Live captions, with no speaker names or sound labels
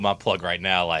my plug right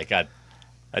now. Like I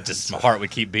just my heart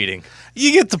would keep beating.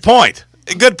 You get the point.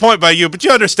 A good point by you, but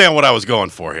you understand what I was going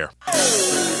for here.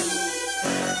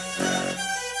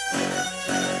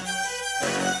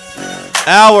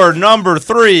 Hour number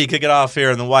 3, kick it off here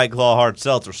in the White Claw Hard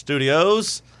Seltzer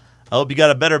Studios. I hope you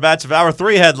got a better batch of Hour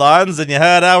 3 headlines than you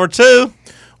had Hour 2.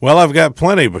 Well, I've got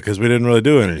plenty because we didn't really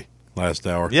do any last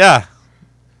hour. Yeah.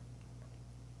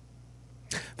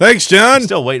 Thanks, John. I'm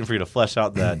still waiting for you to flesh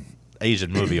out that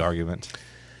Asian movie argument.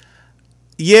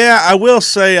 Yeah, I will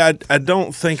say I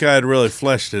don't think I had really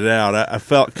fleshed it out. I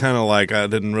felt kind of like I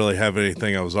didn't really have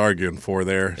anything I was arguing for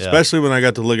there, especially when I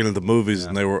got to looking at the movies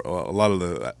and they were a lot of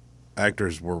the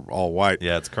actors were all white.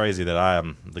 Yeah, it's crazy that I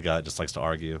am the guy that just likes to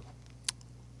argue.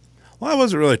 Well, I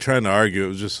wasn't really trying to argue. It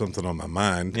was just something on my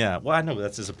mind. Yeah, well, I know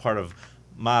that's just a part of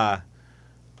my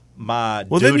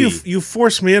well, duty. then you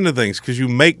force me into things because you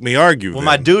make me argue. Well,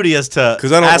 my duty is to I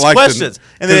don't ask like questions.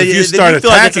 And then if you start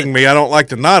attacking me, I don't like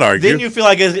to not argue. Then you feel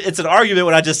like it's an argument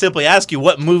when I just simply ask you,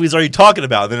 what movies are you talking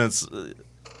about? Then it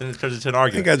turns into an I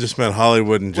argument. think I just meant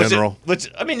Hollywood in general.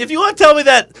 Which I mean, if you want to tell me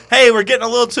that, hey, we're getting a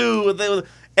little too...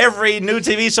 Every new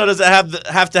TV show doesn't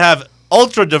have to have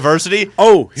ultra diversity.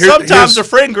 Sometimes the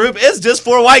friend group is just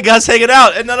 4 white guys hanging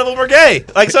out, and none of them are gay.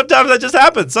 Like sometimes that just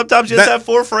happens. Sometimes you just have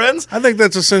 4 friends. I think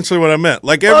that's essentially what I meant.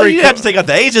 Like you have to take out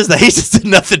the ages. The ages did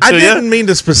nothing to you. I didn't mean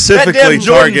to specifically that damn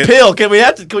Jordan target. Peele.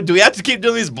 Do we have to keep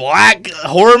doing these black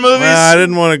horror movies? I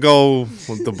didn't want to go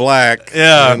with the black.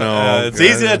 Yeah, it's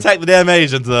easy to attack the damn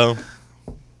Asians though.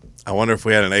 I wonder if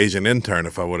we had an Asian intern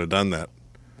if I would have done that.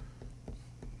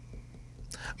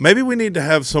 Maybe we need to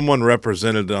have someone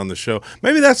represented on the show.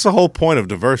 Maybe that's the whole point of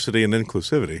diversity and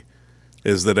inclusivity,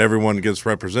 is that everyone gets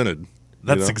represented.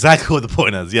 That's exactly what the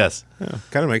point is, yes. Yeah,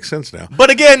 kind of makes sense now.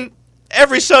 But again,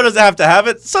 every show doesn't have to have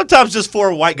it. Sometimes just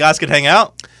 4 white guys can hang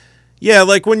out. Yeah,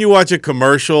 like when you watch a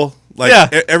commercial,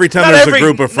 every time there's a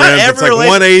group of friends, it's like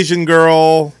one Asian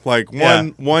girl, like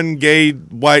one gay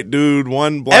white dude,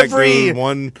 one black dude,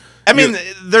 one... I mean,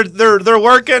 they're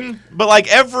working, but like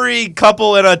every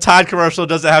couple in a Tide commercial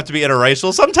doesn't have to be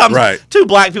interracial. Sometimes 2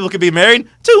 black people could be married,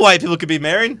 2 white people could be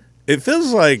married. It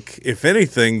feels like, if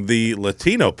anything, the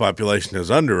Latino population is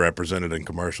underrepresented in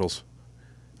commercials.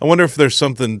 I wonder if there's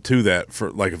something to that, for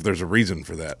like if there's a reason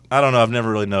for that. I don't know. I've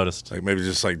never really noticed. Like maybe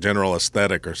just like general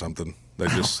aesthetic or something. They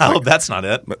just I hope that's not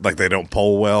it. Like they don't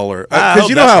poll well, or because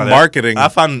you know how marketing. I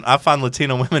find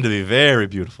Latino women to be very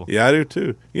beautiful. Yeah, I do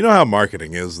too. You know how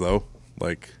marketing is though.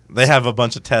 Like they have a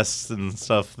bunch of tests and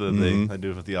stuff that they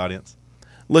do with the audience.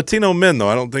 Latino men though,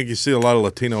 I don't think you see a lot of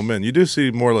Latino men. You do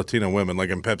see more Latino women, like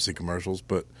in Pepsi commercials,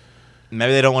 but.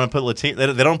 Maybe they don't want to put They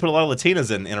don't put a lot of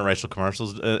Latinas in interracial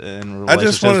commercials. I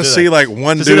just want to see like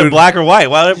one dude, either black or white.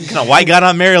 Why can a white guy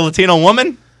not marry a Latino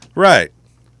woman? Right.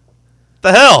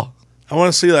 The hell. I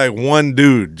want to see like one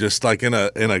dude just like in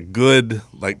a good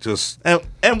like just. And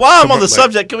while I'm on the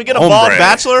subject, can we get a bald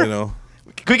bachelor? You know.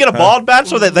 Can we get a bald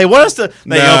bachelor? They want us to.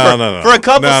 No. For a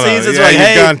couple seasons, yeah,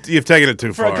 like, hey, you've taken it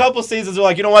too far. For a couple seasons, they're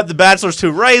like, you know what? The Bachelor's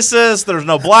too racist. There's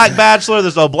no black bachelor.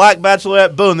 There's no black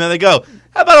bachelorette. Boom, there they go.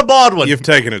 How about a bald one? You've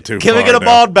taken it too far. Can we get a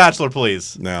bald bachelor,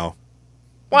 please? No.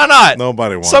 Why not?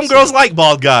 Nobody wants Some girls like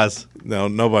bald guys. No,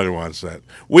 nobody wants that.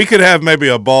 We could have maybe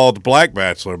a bald black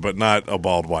bachelor, but not a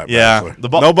bald white bachelor.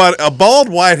 A bald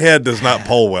white head does not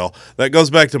poll well. That goes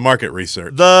back to market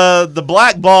research. The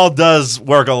black bald does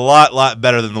work a lot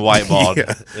better than the white bald.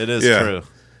 It is true.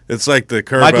 It's like the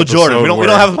Curb Michael Jordan. We don't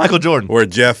have a Michael Jordan. Where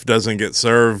Jeff doesn't get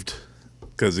served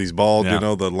because he's bald. You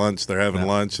know, the lunch they're having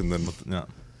lunch and then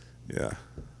yeah.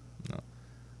 No.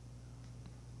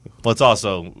 Well, it's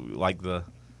also like the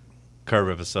Curb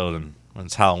episode and when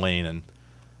it's Halloween and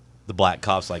the black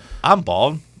cop's like, I'm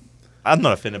bald. I'm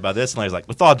not offended by this. And he's like,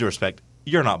 with all due respect,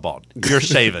 you're not bald. You're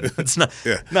shaven. It's not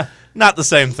not the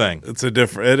same thing. It's a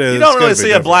different. It is. You don't really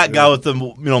see a black guy with the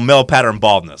male pattern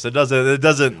baldness. It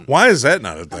doesn't. Why is that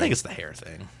not a thing? I think it's the hair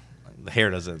thing. The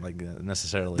hair doesn't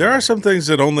necessarily. There are some things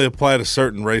that only apply to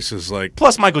certain races. Like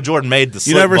plus, Michael Jordan made the.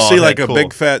 You never see like a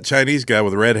big fat Chinese guy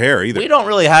with red hair either. We don't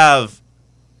really have.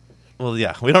 Well,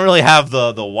 yeah, we don't really have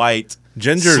the white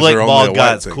gingers slick are bald only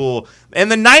guy. It's cool. In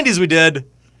the '90s, we did.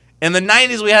 In the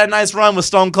 '90s, we had a nice run with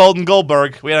Stone Cold and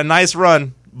Goldberg. We had a nice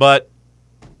run, but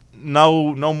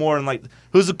no more than like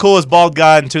who's the coolest bald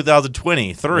guy in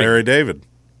 2023? Larry David.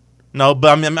 No,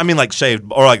 but I mean like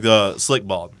shaved or like the slick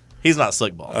bald. He's not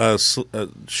slick bald.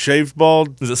 Shaved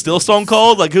bald. Is it still Stone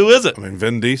Cold? Like who is it? I mean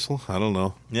Vin Diesel. I don't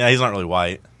know. Yeah, he's not really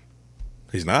white.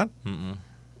 He's not.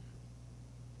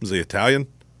 Is he Italian?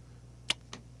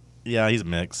 Yeah, he's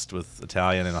mixed with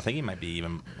Italian, and I think he might be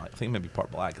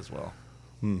part black as well.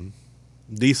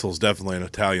 Diesel's definitely an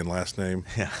Italian last name.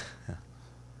 Yeah.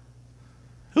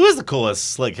 Who is the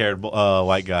coolest slick-haired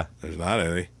white guy? There's not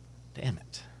any. Damn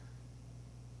it.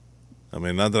 I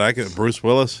mean, not that I can. Bruce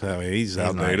Willis. I mean, he's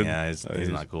outdated. He's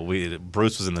not cool.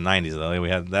 Bruce was in the 90s, though. We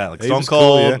had that. Like He Stone was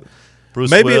Cold, cool, yeah.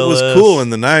 Bruce Maybe Willis. it was cool in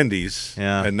the 90s.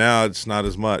 Yeah. And now it's not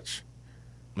as much.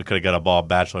 We could have got a Bald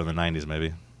Bachelor in the 90s,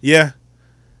 maybe. Yeah.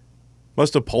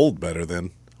 Must have polled better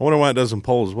then. I wonder why it doesn't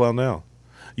poll as well now.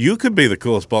 You could be the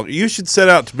coolest bald. You should set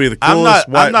out to be the coolest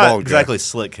white I'm not bald exactly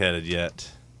slick-headed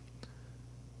yet.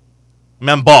 I mean,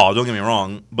 I'm bald, don't get me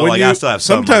wrong, but guy. I still have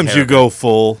some Sometimes hair. you go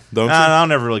full, don't you? I'll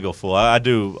never really go full. I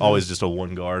do always just a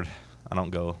one guard. I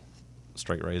don't go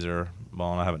straight razor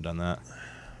bald. I haven't done that.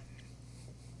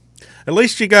 At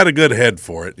least you got a good head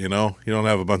for it, you know? You don't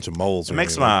have a bunch of moles. It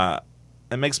makes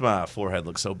my forehead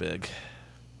look so big.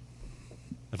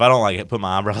 If I don't put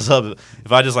my eyebrows up,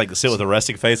 if I just sit with a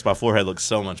resting face, my forehead looks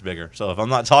so much bigger. So if I'm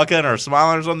not talking or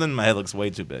smiling or something, my head looks way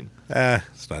too big.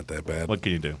 It's not that bad. What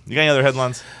can you do? You got any other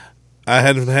headlines? I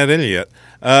hadn't had any yet.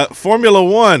 Formula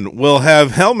One will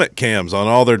have helmet cams on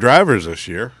all their drivers this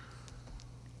year.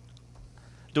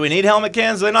 Do we need helmet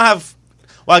cams? Do they not have?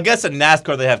 Well, I guess in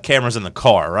NASCAR they have cameras in the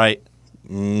car, right?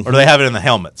 Mm-hmm. Or do they have it in the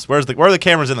helmets? Where are the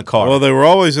cameras in the car? Well, they were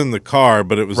always in the car,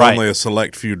 but it was Right. only a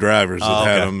select few drivers that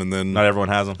had them, and then not everyone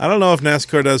has them. I don't know if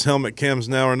NASCAR does helmet cams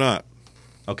now or not.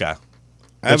 Okay. I Which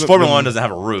haven't Formula been- One doesn't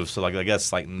have a roof, so I guess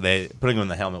they putting them in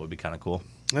the helmet would be kind of cool.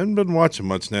 I haven't been watching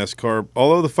much NASCAR,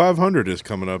 although the 500 is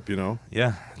coming up, you know.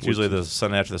 Yeah, it's usually the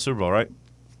Sunday after the Super Bowl, right?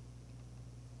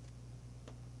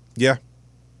 Yeah,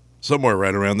 somewhere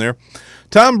right around there.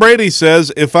 Tom Brady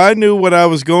says, if I knew what I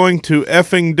was going to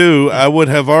effing do, I would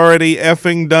have already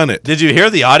effing done it. Did you hear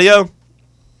the audio?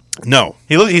 No.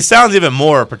 He sounds even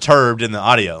more perturbed in the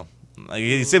audio.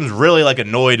 He seems really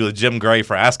annoyed with Jim Gray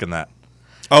for asking that.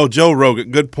 Oh, Joe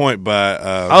Rogan. Good point by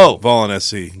Volin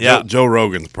SC. Yeah. Joe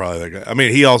Rogan's probably that guy. I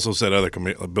mean, he also said other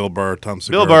Bill Burr, Tom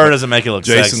Segura. Bill Burr doesn't make it look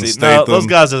Jason sexy. Statham. No, those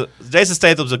guys. Jason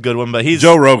Statham's a good one, but he's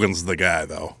Joe Rogan's the guy,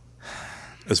 though,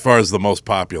 as far as the most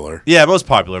popular. Yeah, most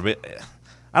popular. But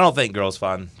I don't think girls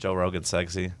find Joe Rogan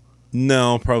sexy.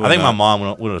 No, probably I think not. my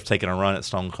mom would have taken a run at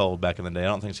Stone Cold back in the day. I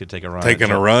don't think she'd take a run.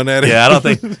 Taking a run at it? Yeah, I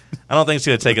don't think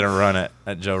she'd have taken a run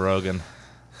at Joe Rogan.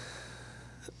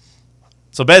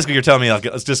 So basically, you're telling me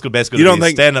it's just basically You don't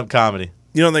think- stand-up comedy.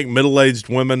 You don't think middle-aged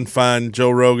women find Joe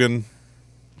Rogan?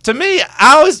 To me,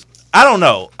 I don't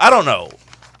know.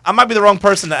 I might be the wrong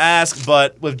person to ask,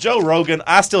 but with Joe Rogan,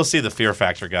 I still see the fear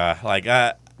factor guy.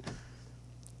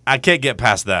 I can't get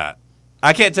past that.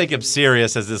 I can't take him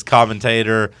serious as this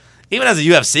commentator, even as a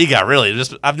UFC guy. Really,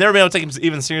 I've never been able to take him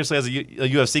even seriously as a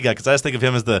UFC guy because I just think of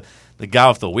him as the guy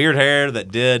with the weird hair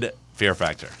that did Fear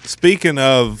Factor. Speaking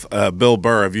of Bill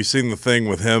Burr, have you seen the thing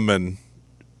with him and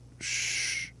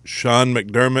Sean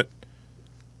McDermott?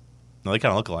 No, they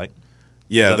kind of look alike.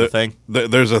 Yeah, Is that the thing?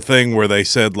 There's a thing where they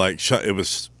said it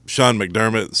was Sean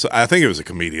McDermott. So I think it was a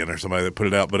comedian or somebody that put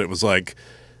it out, but it was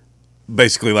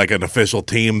basically an official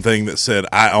team thing that said,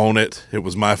 I own it. It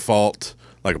was my fault.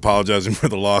 Apologizing for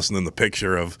the loss, and then the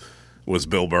picture was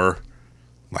Bill Burr,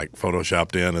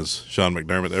 photoshopped in as Sean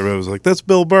McDermott. Everybody was like, that's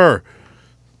Bill Burr.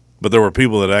 But there were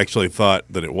people that actually thought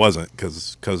that it wasn't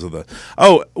because of the.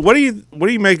 Oh, what do you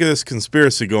make of this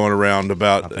conspiracy going around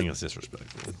about? I think it's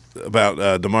disrespectful.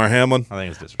 About Damar Hamlin. I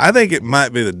think it's disrespectful. I think it might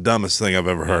be the dumbest thing I've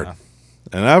ever heard, Yeah.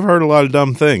 and I've heard a lot of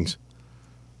dumb things.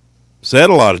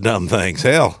 Said a lot of dumb things.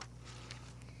 Hell,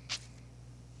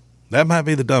 that might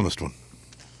be the dumbest one.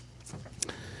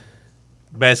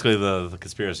 Basically, the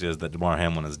conspiracy is that Damar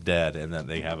Hamlin is dead and that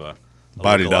they have a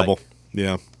Body look-alike. double.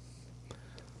 Yeah.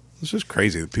 It's just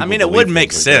crazy. That people I mean, it believe would things make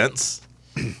like sense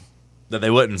that they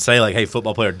wouldn't say hey,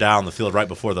 football player down the field right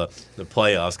before the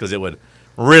playoffs because it would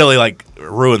really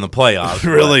ruin the playoffs. that.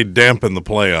 Really dampen the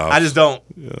playoffs. I just don't.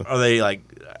 Are they I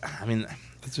mean,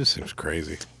 It just seems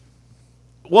crazy.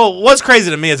 well, what's crazy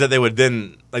to me is that they would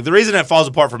then the reason it falls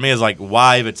apart for me is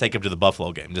why even take him to the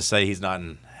Buffalo game? Just say he's not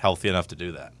healthy enough to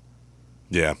do that.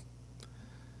 Yeah.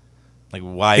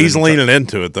 Why He's even leaning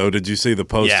into it, though. Did you see the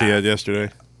post he Yeah. had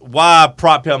yesterday? why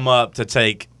prop him up to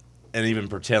take and even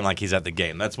pretend like he's at the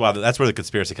game? That's where the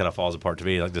conspiracy kind of falls apart to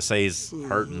me. To say he's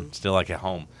hurting still at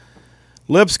home.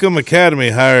 Lipscomb Academy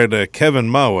hired Kevin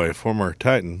Mawe, former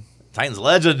Titan. Titans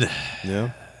legend,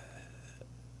 Yeah.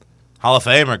 Hall of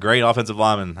Famer, great offensive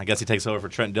lineman. I guess he takes over for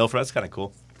Trent Dilfer. That's kind of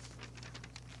cool.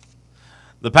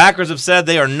 The Packers have said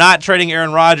they are not trading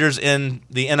Aaron Rodgers in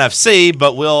the NFC,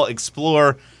 but will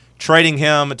explore trading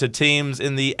him to teams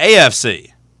in the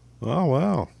AFC. Oh,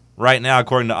 wow. Right now,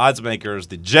 according to odds makers,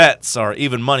 the Jets are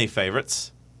even money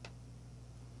favorites.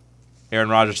 Aaron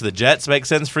Rodgers to the Jets makes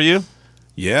sense for you?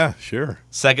 Yeah, sure.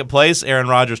 Second place, Aaron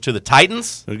Rodgers to the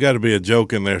Titans. There's got to be a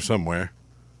joke in there somewhere.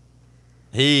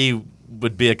 He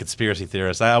would be a conspiracy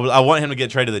theorist. I want him to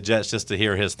get traded to the Jets just to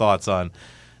hear his thoughts on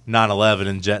 9/11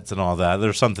 and Jets and all that.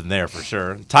 There's something there for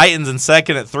sure. Titans in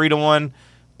second at 3-1,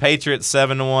 Patriots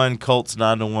 7-1, Colts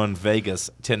 9-1, Vegas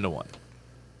 10-1.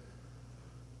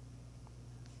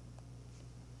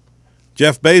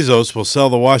 Jeff Bezos will sell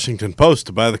the Washington Post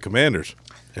to buy the Commanders,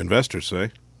 investors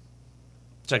say.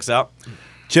 Checks out.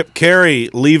 Chip Carey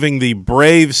leaving the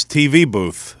Braves TV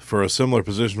booth for a similar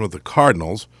position with the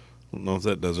Cardinals. I don't know if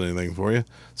that does anything for you.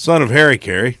 Son of Harry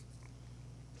Carey.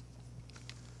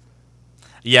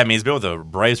 Yeah, I mean, he's been with the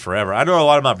Braves forever. I know a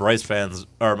lot of my Braves fans,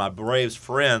 or my Braves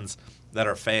friends that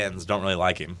are fans, don't really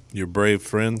like him. Your Brave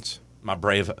friends? My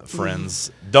Brave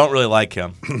friends don't really like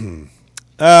him.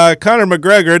 Conor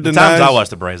McGregor The denies... times I watch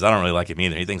the Braves, I don't really like him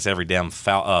either. He thinks every damn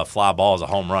fly ball is a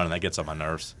home run, and that gets on my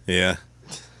nerves. Yeah.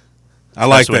 I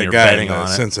like Especially when that you're guy betting in on it.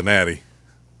 Cincinnati.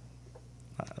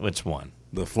 Which one?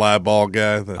 The fly ball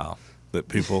guy Oh. that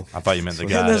people... I thought you meant the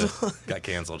guy that got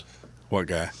canceled. What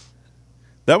guy?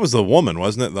 That was the woman,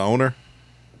 wasn't it? The owner?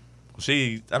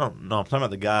 I don't know. I'm talking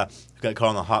about the guy who got caught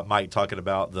on the hot mic talking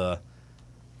about the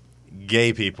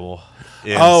gay people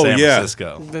in San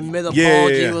Francisco. The mid Yeah,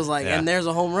 apology was like, yeah. and there's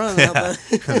a home run.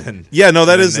 Yeah, no,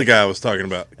 that is the guy I was talking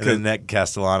about. And then Nick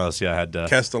Castellanos, had to.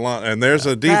 Castellano, and there's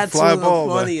a deep That's fly one of ball.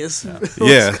 the but- funniest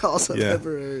Yeah, calls I've yeah.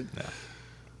 ever heard.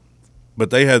 But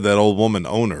they had that old woman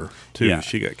owner, too. Yeah.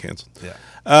 She got canceled.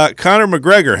 Yeah. Conor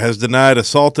McGregor has denied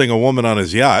assaulting a woman on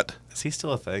his yacht. Is he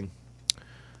still a thing?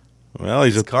 Well,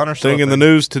 he's Is a Conor still thing a in the thing?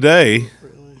 news today.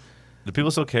 Do people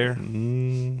still care?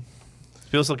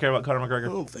 People still care about Conor I McGregor?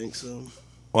 don't think so.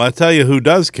 Well, I tell you who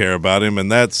does care about him, and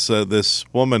that's this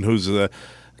woman who's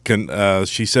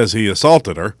she says he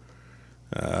assaulted her.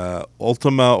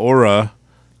 Ultima Hora,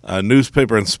 a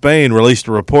newspaper in Spain, released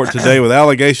a report today with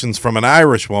allegations from an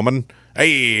Irish woman.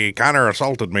 Hey, Conor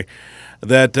assaulted me.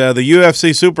 That the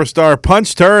UFC superstar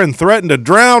punched her and threatened to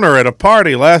drown her at a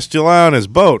party last July on his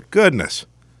boat. Goodness.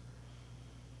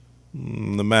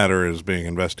 The matter is being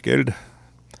investigated.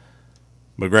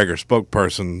 McGregor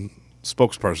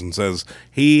spokesperson says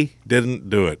he didn't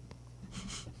do it.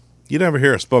 You never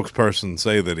hear a spokesperson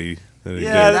say that he did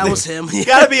That it. was him.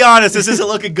 Gotta be honest, this isn't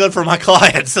looking good for my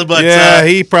clients. But Yeah,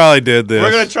 he probably did this.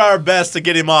 we're gonna try our best to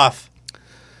get him off.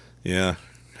 Yeah.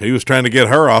 He was trying to get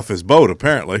her off his boat,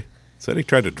 apparently. Said he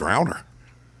tried to drown her.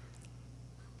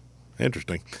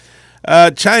 Interesting.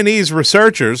 Chinese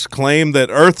researchers claim that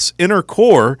Earth's inner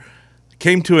core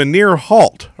came to a near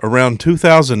halt around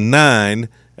 2009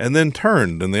 and then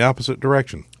turned in the opposite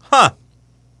direction. Huh?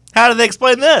 How did they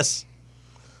explain this?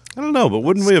 I don't know, but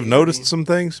wouldn't we have noticed some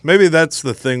things? Maybe that's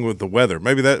the thing with the weather.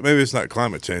 Maybe it's not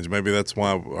climate change. Maybe that's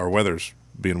why our weather's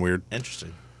being weird.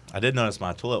 Interesting. I did notice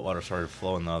my toilet water started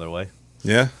flowing the other way.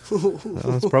 Yeah? Well,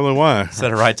 that's probably why.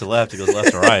 Instead of right to left, it goes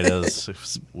left to right. It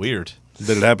was weird.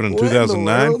 Did it happen in What in the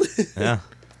 2009? world? Yeah.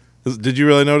 Did you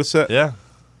really notice that? Yeah.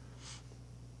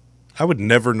 I would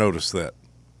never notice that.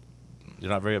 You're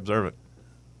not very observant.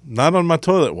 Not on my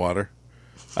toilet water.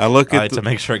 I look I at like to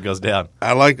make sure it goes down.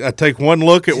 I take one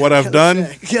look at what I've done.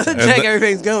 Gotta And check the-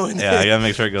 everything's going. Yeah, I gotta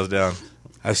make sure it goes down.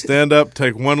 I stand up,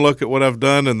 take one look at what I've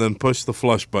done, and then push the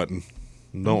flush button.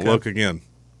 Don't Okay. look again.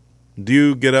 Do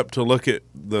you get up to look at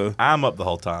the I'm up the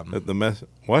whole time. mess?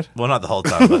 What? Well, not the whole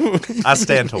time, but I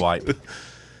stand to wipe.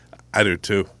 I do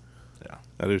too. Yeah.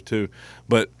 I do too.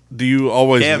 But do you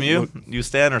always? Cam, look- you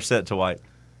stand or sit to wipe?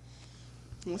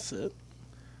 That's it.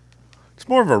 It's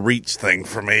more of a reach thing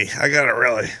for me. I gotta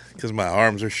really because my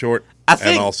arms are short. I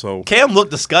think and also Cam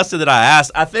looked disgusted that I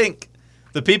asked. I think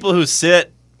the people who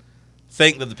sit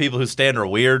think that the people who stand are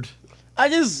weird.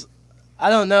 I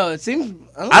don't know. It seems.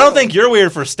 I don't think you're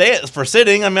weird for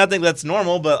sitting. I mean, I think that's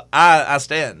normal, but I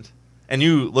stand. And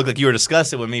you look like you were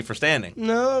disgusted with me for standing.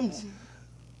 No,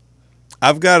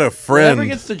 I've got a whoever friend.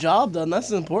 gets the job done, that's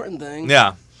the important thing.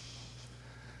 Yeah.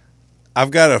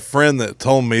 I've got a friend that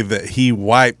told me that he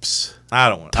wipes. I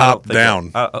don't want Top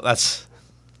down. That's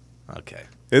okay.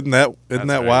 Isn't that That's that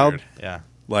very wild? weird. Yeah.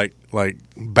 Like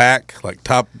back, like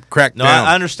top crack No, down.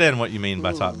 I understand what you mean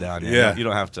by top down. Yeah. You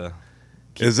don't have to.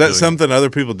 keep Is that doing something other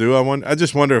people do? I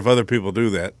just wonder if other people do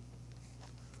that.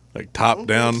 Like top I don't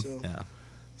down. think so. it. Yeah.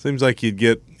 Seems like you'd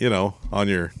get, on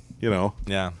your,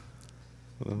 Yeah.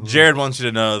 Jared wants you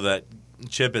to know that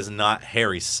Chip is not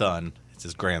Harry's son. It's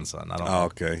his grandson. I don't know. Oh,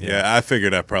 okay. Yeah, I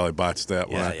figured I probably botched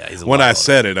that Yeah, when yeah, he's a when lot I older.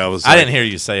 said it, I was I like, didn't hear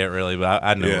you say it really, but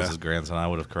I knew it Yeah. was his grandson. I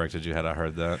would have corrected you had I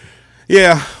heard that.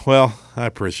 Yeah, well, I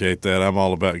appreciate that. I'm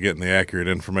all about getting the accurate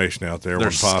information out there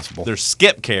when possible. There's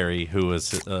Skip Carey, who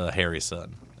was Harry's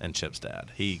son and Chip's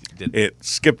dad. He did. It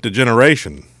skipped a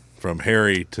generation from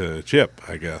Harry to Chip,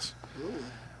 I guess.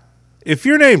 If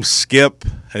your name's Skip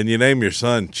and you name your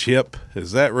son Chip,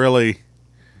 is that really?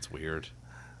 It's weird.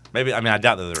 Maybe, I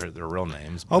doubt that they're real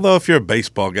names. Although if you're a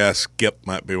baseball guy, Skip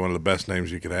might be one of the best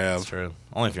names you could have. That's true.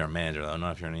 Only if you're a manager, though,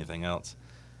 not if you're anything else.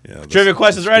 Yeah. Trivia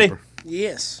questions ready? Skipper.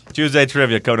 Yes. Tuesday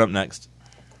trivia coming up next.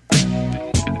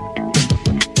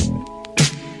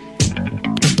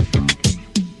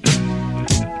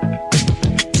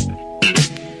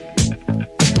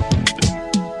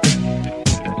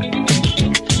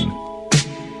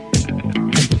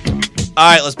 All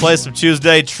right, let's play some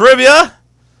Tuesday trivia.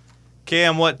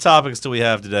 Cam, what topics do we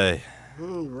have today?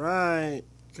 All right.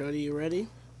 Cody, you ready?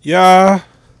 Yeah.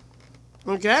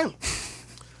 Okay.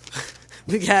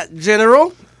 We got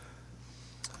general.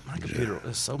 My computer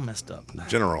is so messed up.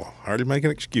 General. Already making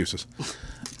excuses.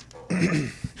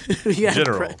 We got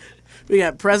General. we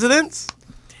got presidents.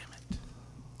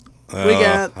 Uh, We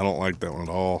got- I don't like that one at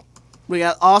all. We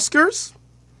got Oscars.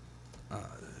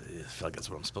 I feel like that's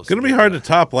what I'm supposed It's going to be hard to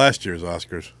top last year's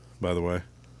Oscars, by the way,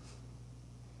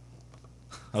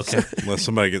 Okay. unless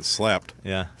somebody gets slapped.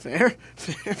 Yeah, Fair.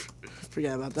 Fair.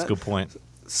 Forgot about that's that. a good point.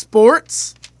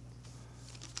 Sports.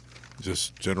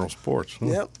 Just general sports. Huh?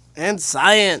 Yep. And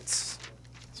science.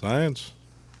 Science.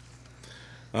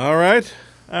 All right.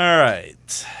 All right.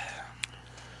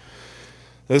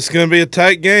 This is going to be a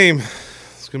tight game.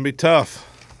 It's going to be tough.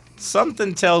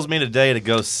 Something tells me today to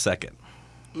go second.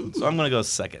 So I'm going to go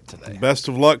second today. Best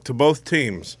of luck to both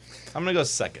teams. I'm going to go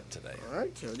second today. All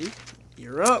right, Cody.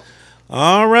 You're up.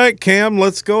 All right, Cam,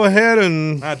 let's go ahead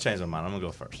and... I changed my mind. I'm going to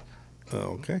go first.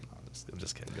 Okay. I'm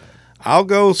just kidding. Go ahead. I'll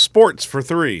go sports for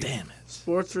 3. Damn it.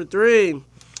 Sports for 3.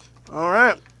 All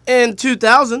right. In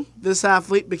 2000, this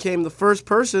athlete became the first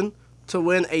person to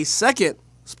win a second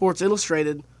Sports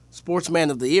Illustrated Sportsman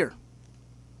of the Year.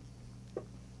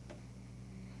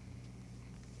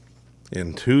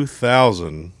 In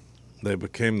 2000, they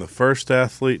became the first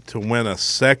athlete to win a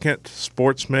second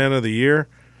Sportsman of the Year.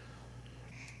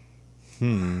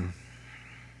 Well,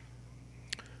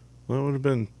 it would have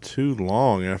been too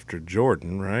long after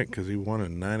Jordan, right? Because he won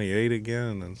in 98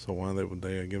 again, and so why would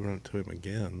they have given it to him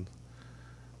again?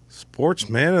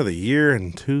 Sportsman of the Year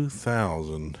in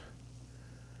 2000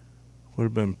 would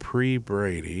have been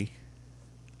pre-Brady.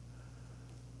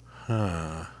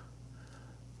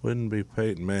 Wouldn't be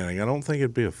Peyton Manning. I don't think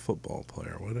it'd be a football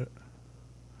player, would it?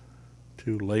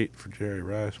 Too late for Jerry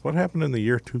Rice. What happened in the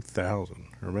year 2000?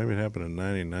 Or maybe it happened in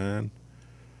 99?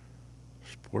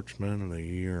 Sportsman of the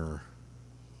Year.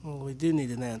 Well, we do need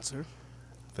an answer.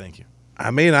 Thank you.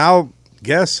 I mean, I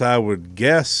would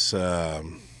guess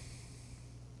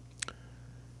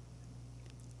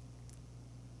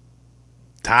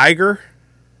Tiger?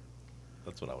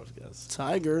 That's what I would guess.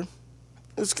 Tiger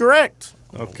is correct.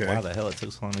 Okay. Why the hell it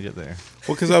took so long to get there?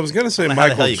 Well, because I was going to say I don't know how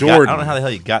the Michael hell you Jordan. I don't know how the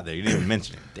hell you got there. You didn't even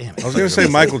mention it. Damn it. I was going to say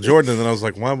Michael Jordan, and then I was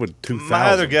like, why would 2000? My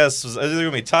other guess was either going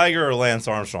to be Tiger or Lance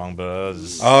Armstrong, but I was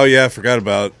just, Oh, yeah, I forgot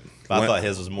about I thought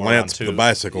his was more Lance, around the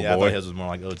bicycle yeah, I boy. thought his was more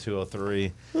like 02,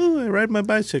 03. Oh, I ride my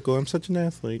bicycle. I'm such an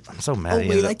athlete. I'm so mad. Oh, he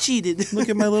wait, ended I up- cheated. Look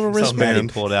at my little so mad he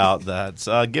wristband. pulled out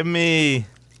that. Give me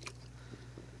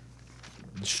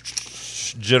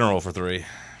general for 3.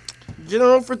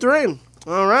 General for 3.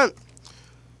 All right.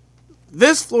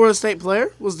 This Florida State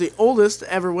player was the oldest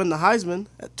to ever win the Heisman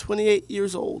at 28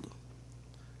 years old.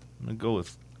 I'm going to go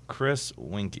with Chris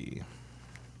Winkie.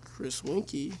 Chris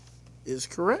Winkie is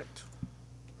correct.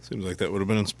 Seems like that would have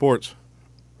been in sports.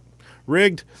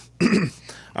 Rigged.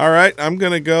 All right, I'm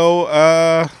going to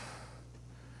go,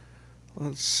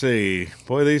 let's see.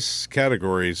 Boy, these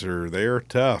categories they're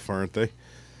tough, aren't they?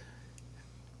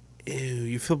 Ew,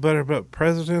 you feel better about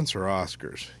presidents or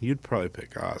Oscars? You'd probably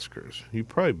pick Oscars. You'd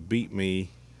probably beat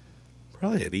me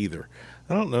probably at either.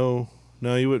 I don't know.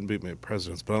 No, you wouldn't beat me at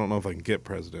presidents, but I don't know if I can get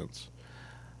presidents.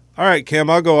 All right, Cam,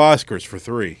 I'll go Oscars for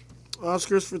 3.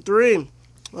 Oscars for 3.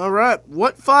 All right.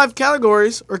 What 5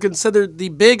 categories are considered the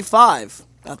big 5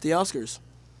 at the Oscars?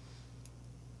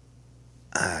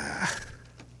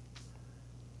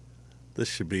 This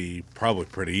should be probably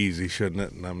pretty easy, shouldn't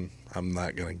it? And I'm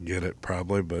not going to get it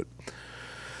probably, but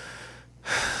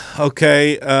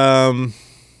okay.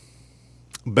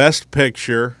 Best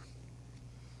Picture,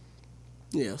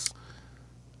 Yes.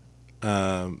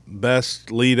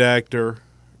 Best Lead Actor,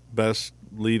 Best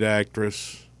Lead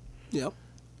Actress. Yep.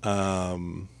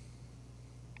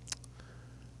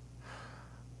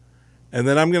 And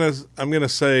then I'm gonna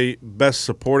say Best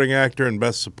Supporting Actor and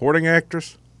Best Supporting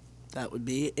Actress. That would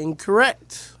be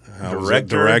incorrect. How was it?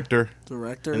 Director.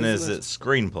 Director And is isn't it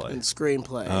screenplay? And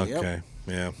screenplay. Okay. Yep.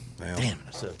 Yeah. Well. Damn it,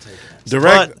 I should have taken it.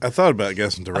 Direct. But I thought about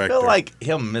guessing I director. feel like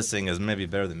him missing is maybe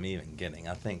better than me even getting.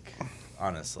 I think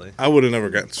honestly. I would have never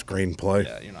gotten screenplay.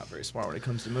 Yeah, you're not very smart when it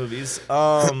comes to movies.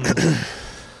 I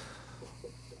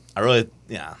really,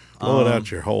 yeah. Blow it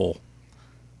out your hole.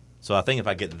 So I think if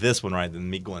I get this one right, then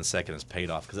me going second is paid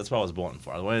off because that's what I was voting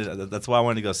for. That's why I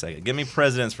wanted to go second. Give me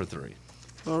presidents for 3.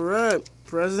 All right.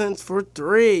 Presidents for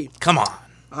 3. Come on.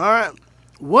 All right.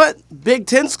 What Big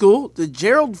Ten school did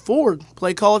Gerald Ford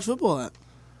play college football at?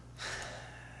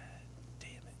 Damn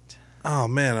it. Oh,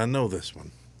 man, I know this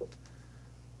one.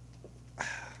 I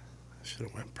should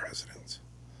have went presidents.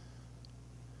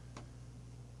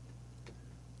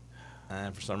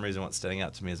 And for some reason, what's standing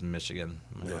out to me is Michigan.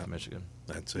 I'm going to go with Michigan.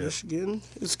 That's it. Michigan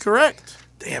is correct.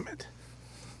 Damn it.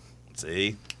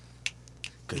 See?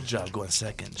 Good job going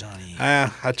second, Johnny.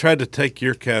 I tried to take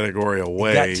your category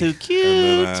away. Got too cute.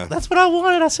 And then, That's what I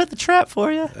wanted. I set the trap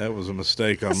for you. that was a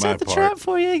mistake on I my set the part. trap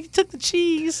for you. You took the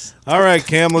cheese. All right,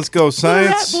 Cam, let's go The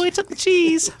rat science. boy took the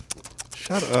cheese.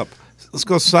 Shut up. Let's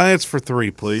go science for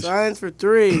 3, please. Science for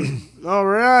 3. All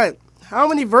right. How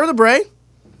many vertebrae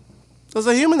does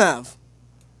a human have?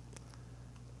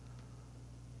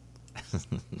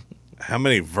 How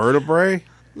many vertebrae?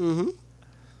 Mm-hmm.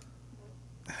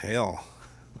 Hell.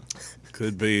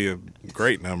 Could be a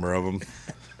great number of them.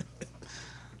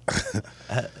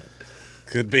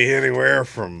 Could be anywhere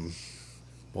from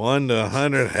 1 to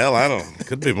 100. Hell, I don't know.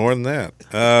 Could be more than that.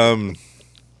 How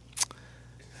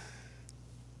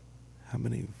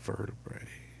many vertebrae?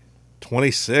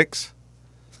 26?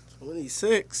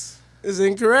 26 is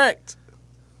incorrect.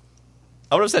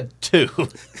 I would have said 2.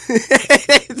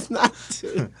 It's not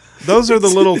 2. Those are the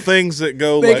little things that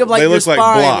go Make like, up like they your look like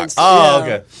spine blocks. and stuff. Oh,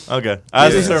 Yeah. okay. I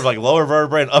was Yeah. just sort of like lower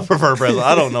vertebrae and upper vertebrae.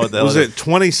 I don't know what the hell Was it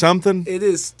 20 something? It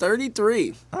is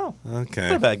 33. Oh, Okay.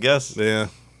 not a bad guess. Yeah.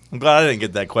 I'm glad I didn't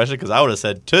get that question because I would have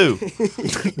said 2.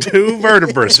 2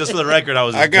 vertebrae. Just for the record, I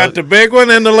was. I got the big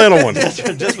one and the little one. Just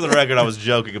for the record, I was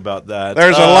joking about that.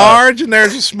 There's a large and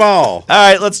there's a small. All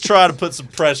right, let's try to put some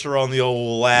pressure on the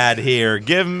old lad here.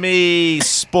 Give me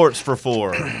sports for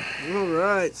 4. All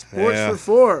right. Sports Yeah. for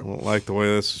 4. I don't like the way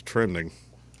this is trending.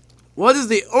 What is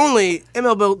the only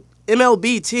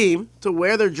MLB team to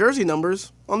wear their jersey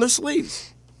numbers on their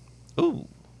sleeves? Ooh.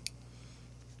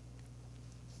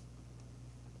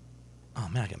 Oh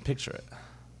man, I can picture it.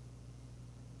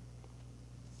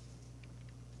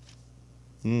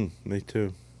 Me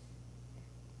too.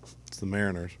 It's the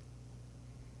Mariners.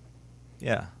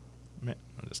 Yeah, I'm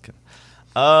just kidding.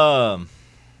 I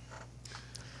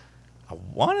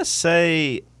want to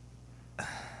say. I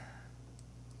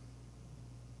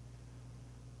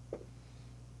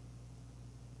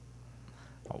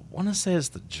want to say it's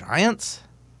the Giants.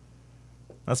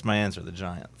 That's my answer. The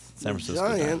Giants. San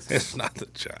Francisco Giants. It's not the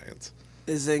Giants.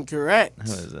 Is incorrect.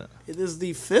 Who is it? It is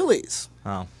the Phillies.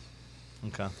 Oh,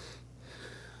 okay. I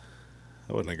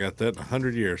wouldn't have got that in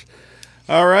 100 years.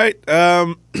 All right.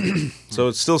 So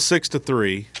it's still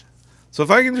 6-3. So if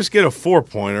I can just get a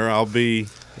 4-pointer, I'll be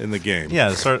in the game.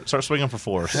 Yeah, start swinging for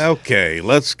 4s. Okay,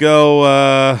 let's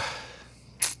go.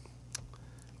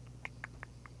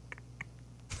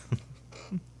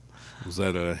 Was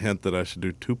that a hint that I should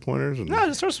do 2-pointers? No,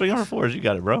 just start swinging for 4s. You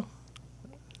got it, bro.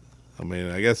 I mean,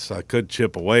 I guess I could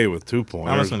chip away with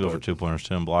 2-pointers. I'm just gonna go for 2-pointers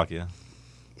too and block you.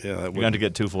 Yeah, that You're would. going to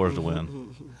get 2 4s to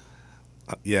win.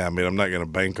 Yeah, I mean, I'm not going to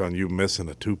bank on you missing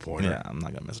a 2-pointer. Yeah, I'm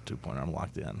not going to miss a 2-pointer. I'm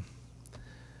locked in.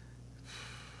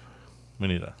 We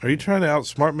need a. Are you trying to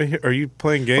outsmart me here? Are you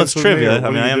playing games? What's with me, or trivia? what I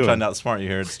mean, are I you am doing? trying to outsmart you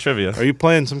here. It's trivia. Are you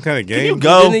playing some kind of Can you game?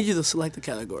 go? I need you to select the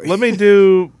category. Let me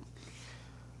do.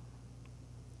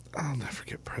 I'll never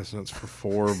get presidents for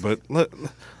 4, but let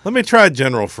me try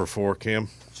general for 4, Cam.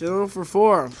 General for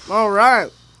 4. All right.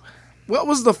 What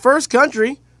was the first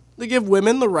country to give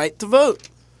women the right to vote?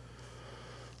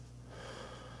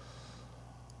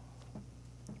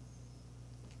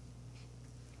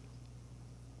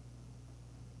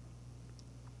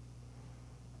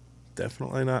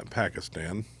 Definitely not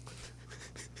Pakistan.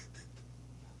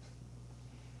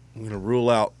 I'm going to rule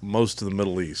out most of the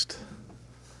Middle East.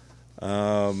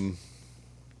 I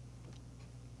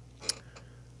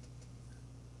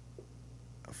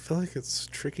feel like it's a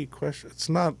tricky question. It's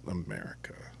not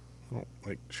America. I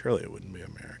don't, surely it wouldn't be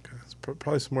America. It's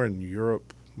probably somewhere in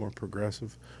Europe, more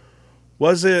progressive.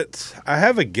 Was it? I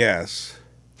have a guess.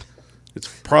 It's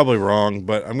probably wrong,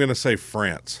 but I'm going to say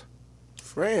France.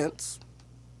 France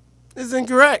is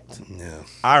incorrect. Yeah.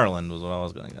 Ireland was what I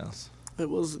was going to guess. It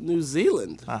was New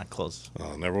Zealand. Ah, close.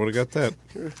 Oh, never would have got that.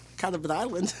 You're kind of an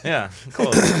island. Yeah,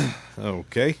 close.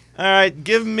 Okay. All right,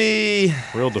 give me.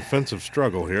 Real defensive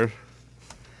struggle here.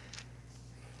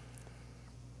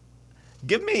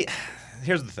 Give me.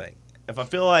 Here's the thing. If I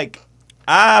feel like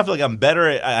I'm better,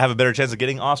 I have a better chance of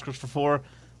getting Oscars for 4.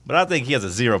 but I think he has a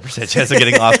 0% chance of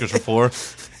getting Oscars for 4.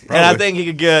 And I think he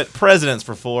could get presidents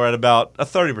for 4 at about a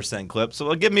 30% clip.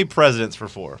 So give me presidents for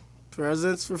 4.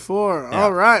 Presidents for 4. Yeah.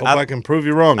 All right. Hope I can prove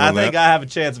you wrong I on think that. I have a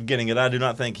chance of getting it. I do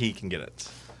not think he can get it.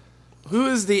 Who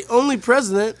is the only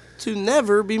president to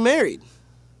never be married?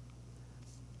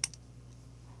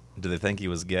 Do they think he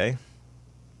was gay?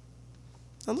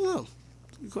 I don't know.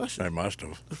 Good question. I must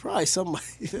have. There's probably somebody.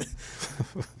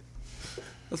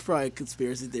 That's probably a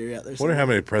conspiracy theory out there. Wonder how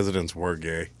many presidents were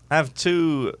gay. I have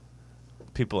 2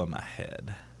 people in my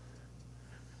head.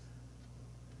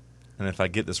 And if I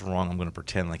get this wrong, I'm going to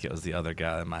pretend like it was the other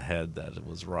guy in my head that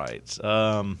was right.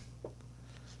 I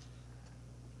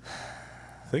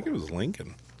think it was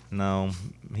Lincoln. No,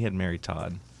 he had Mary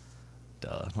Todd.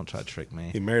 Duh, don't try to trick me.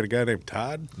 He married a guy named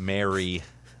Todd? Mary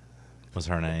was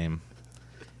her name.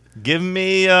 Give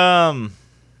me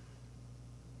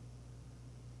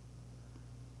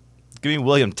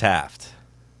William Taft.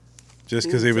 Just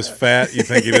because he was fat, you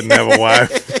think he didn't have a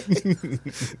wife?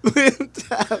 William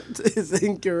Taft is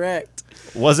incorrect.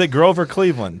 Was it Grover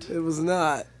Cleveland? It was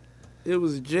not. It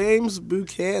was James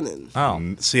Buchanan.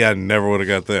 Oh, See, I never would have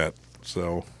got that.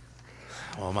 So,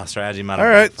 well, my strategy might have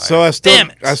all right. backfired. So Damn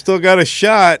it. I still got a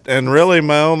shot, and really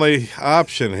my only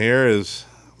option here is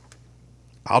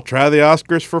I'll try the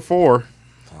Oscars for 4.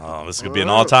 Oh, this could be an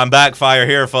all-time backfire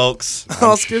here, folks.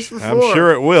 Oscars for 4. I'm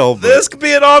sure it will. But This could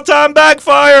be an all-time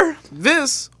backfire.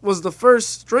 This was the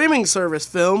first streaming service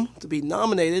film to be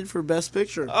nominated for Best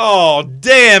Picture. Oh,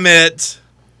 damn it.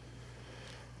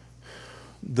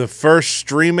 the first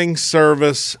streaming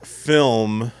service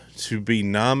film to be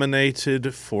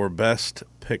nominated for Best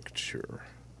Picture.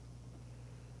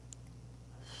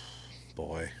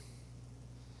 Boy.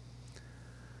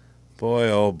 Boy,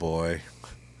 oh boy.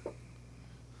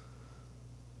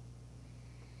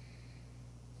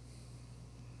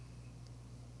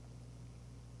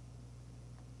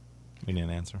 We need an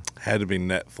answer. Had to be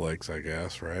Netflix, I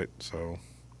guess, right? So,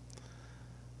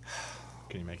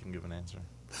 Can you make him give an answer?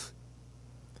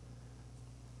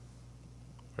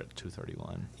 We're at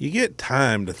 2:31. you get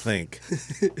time to think.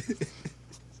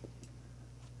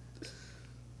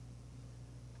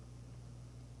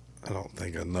 I don't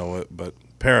think I know it, but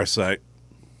Parasite.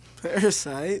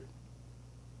 Parasite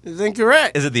is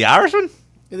incorrect. Is it The Irishman?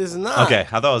 It is not. Okay,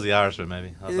 I thought it was The Irishman,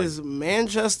 maybe. I was It like, is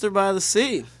Manchester by the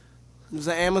Sea. It was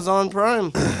an Amazon Prime.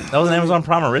 that was an Amazon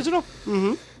Prime original?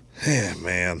 Yeah,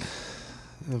 man.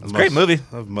 It's a great movie.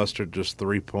 I've mustered just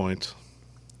 3 points.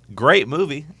 Great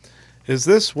movie. Is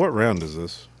this, what round is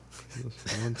this?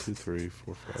 1, 2, 3,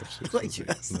 4, 5, 6, Like you 7, 8,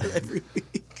 ask that 9. every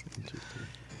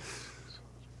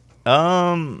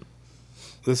week.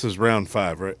 This is round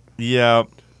 5, right? Yeah.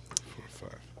 4,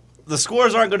 5. The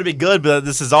scores aren't going to be good, but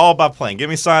this is all about playing. Give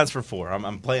me science for 4.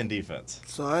 I'm playing defense.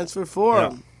 Science for 4.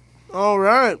 Yeah. All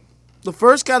right. The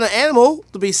first kind of animal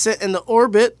to be sent into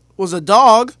orbit was a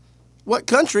dog. What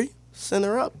country sent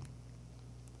her up?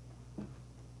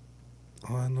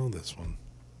 Oh, I know this one.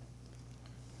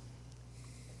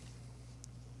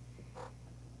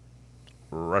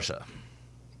 Russia.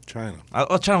 China.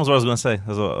 China was what I was going to say.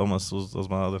 That was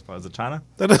my other thought. Is it China?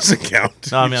 That doesn't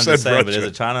count. No, I You mean, I'm said just saying, but is Russia.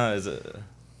 it China? Is it?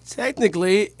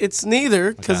 Technically, it's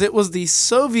neither because Okay. it was the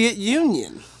Soviet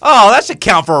Union. Oh, that should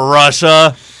count for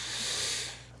Russia.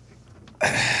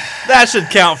 That should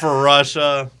count for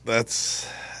Russia. That's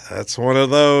one of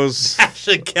those. That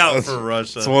should count for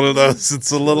Russia. It's one of those.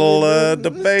 It's a little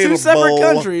debatable. Two separate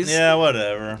countries. Yeah,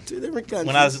 whatever. Two different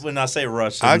countries. When I say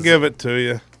Russia, I'll give it to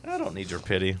you. I don't need your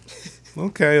pity.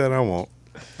 Okay, then I won't.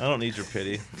 I don't need your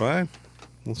pity. Fine.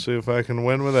 We'll see if I can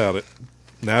win without it.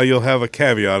 Now you'll have a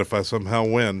caveat if I somehow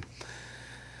win.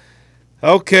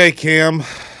 Okay, Cam.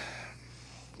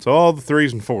 So all the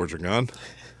 3s and 4s are gone.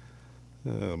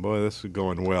 Oh, boy, this is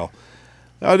going well.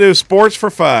 I'll do sports for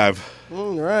 5.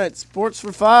 All right. Sports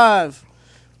for 5.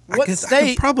 What I could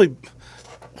state? probably.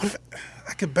 What if,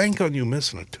 I could bank on you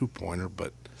missing a 2-pointer,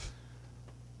 but.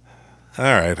 All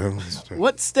right.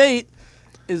 What state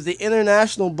is the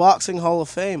International Boxing Hall of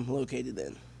Fame located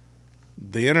in?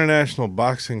 The International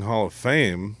Boxing Hall of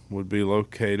Fame would be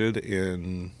located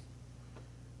in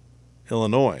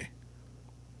Illinois.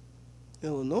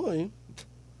 Illinois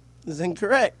is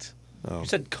incorrect. You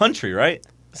said country, right?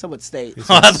 So what state? Oh,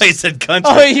 I thought you said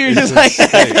country. Oh, you're just like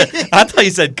I thought you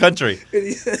said country.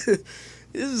 this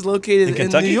is located in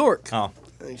Kentucky? New York. Oh,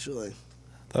 Actually,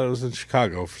 Thought it was in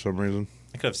Chicago for some reason.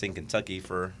 I could have seen Kentucky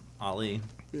for Ali.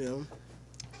 yeah.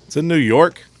 It's in New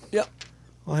York? Yep.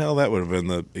 Well, hell, that would have been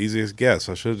the easiest guess.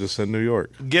 I should have just said New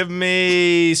York. Give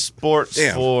me sports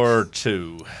Damn. for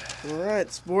 2. All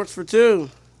right, sports for 2.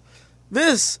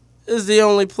 This is the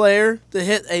only player to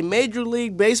hit a Major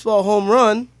League Baseball home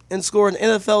run and score an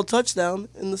NFL touchdown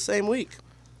in the same week?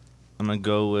 I'm going to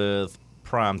go with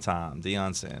primetime,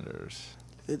 Deion Sanders.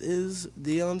 It is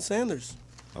Deion Sanders.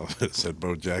 Oh, it said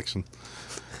Bo Jackson.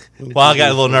 Well, I got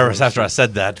a little nervous after I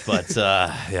said that, but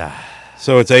yeah.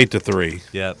 So it's 8-3.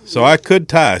 Yeah. So I could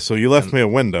tie. So you left me a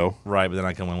window. Right, but then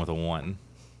I can win with a 1.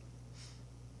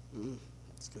 I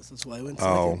guess that's why I went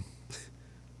second. Oh.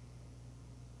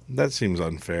 That seems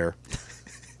unfair.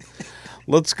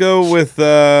 Let's go with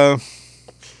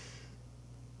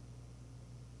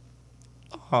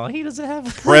Oh, he doesn't have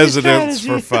a presidents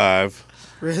for strategy. 5.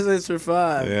 Presidents for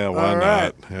 5. Yeah, why All not?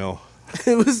 right. Hell.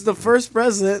 It was the first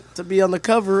president to be on the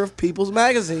cover of People's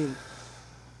Magazine.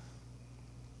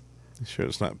 You sure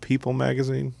it's not People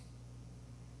magazine?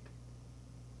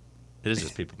 It is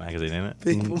just People Magazine, isn't it?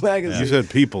 People You Magazine. said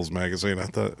People's magazine. I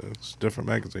thought it was a different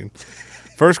magazine.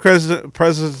 First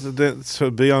president to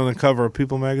be on the cover of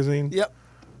People magazine? Yep.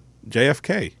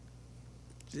 JFK.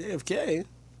 JFK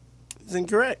is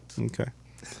incorrect. Okay.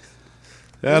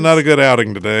 Yeah, not a good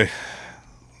outing today.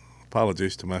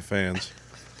 Apologies to my fans.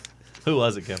 Who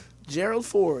was it, Kim? Gerald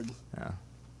Ford.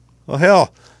 Well,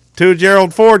 hell, 2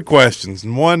 Gerald Ford questions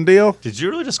in one deal. Did you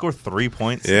really just score 3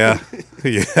 points? Yeah,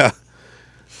 yeah.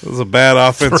 It was a bad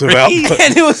offensive 3? output.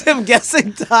 And it was him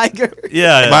guessing Tiger.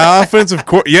 Yeah. My offensive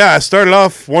yeah, I started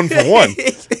off 1 for 1 and You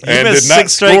missed did not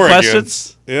 6 straight score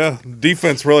questions? again. Yeah,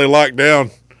 defense really locked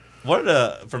down.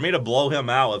 For me to blow him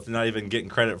out with not even getting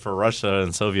credit for Russia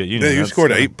and Soviet Union. Yeah, you that's,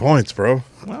 scored 8 points, bro.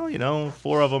 Well,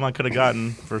 4 of them I could have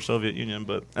gotten for Soviet Union,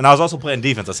 and I was also playing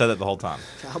defense. I said that the whole time.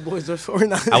 Cowboys are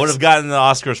 49ers. I would have gotten the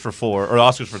Oscars for 4 or the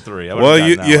Oscars for 3. I would Well, have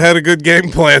you gotten that one. had a good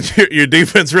game plan. Your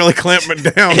defense really clamped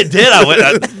it down. It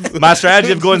did. My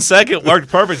strategy of going second worked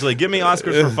perfectly. Give me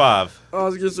Oscars for 5.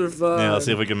 Oscars are 5. Yeah, let's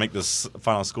see if we can make this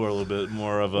final score a little bit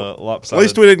more of a lopsided. At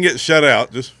least we didn't get shut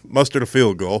out. Just mustered a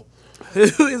field goal.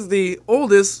 Who is the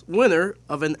oldest winner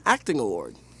of an acting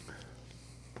award?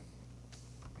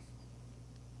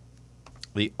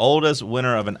 The oldest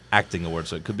winner of an acting award,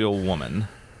 so it could be a woman.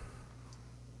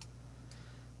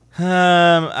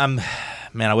 Man,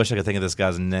 I wish I could think of this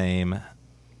guy's name.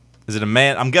 Is it a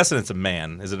man? I'm guessing it's a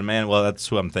man. Is it a man? Well, that's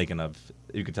who I'm thinking of.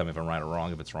 You can tell me if I'm right or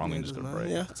wrong. If it's wrong, we can just go to break.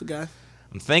 Yeah, it's a guy.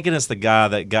 I'm thinking it's the guy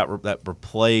that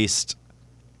replaced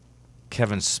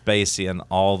Kevin Spacey in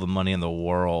All the Money in the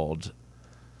World.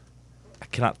 I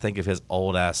cannot think of his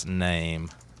old ass name,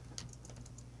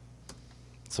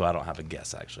 so I don't have a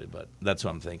guess actually. But that's who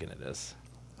I'm thinking it is.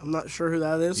 I'm not sure who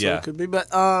that is, so Yeah. it could be. But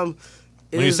When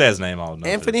you is say his name, I'll know.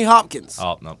 Anthony Hopkins.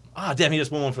 Oh no! Ah, damn! He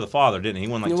just won one for the father, didn't he?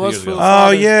 He won like He 2 was years for ago. the Oh,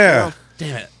 father. yeah.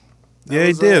 Damn it! Yeah, he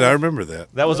was, did. I remember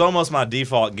that. That was almost my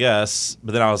default guess,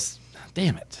 but then I was,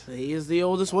 damn it! He is the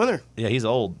oldest winner. Yeah, he's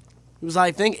old. He was,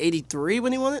 I think, 83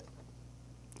 when he won it,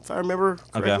 if I remember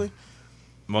correctly. Okay.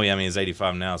 Well, yeah, I mean he's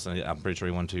 85 now, so I'm pretty sure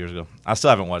he won 2 years ago. I still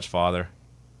haven't watched Father.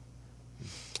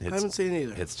 I haven't seen it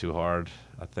either. It's too hard.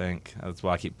 I think that's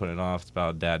why I keep putting it off. It's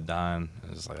about a dad dying.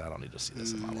 It's just like I don't need to see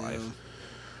this in my life.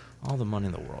 All the money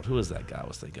in the world. Who is that guy I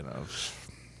was thinking of?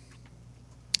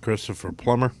 Christopher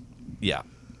Plummer. Yeah,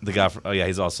 the guy. From, oh yeah,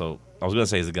 he's also. I was gonna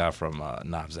say he's the guy from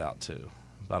Knives Out too,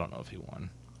 but I don't know if he won.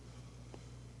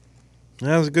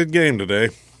 That was a good game today.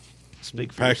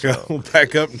 Speak for Pack yourself. up. We'll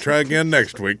pack up and try again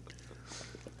next week.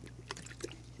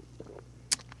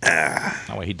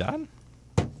 Oh wait, he died.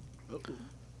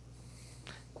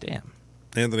 Damn.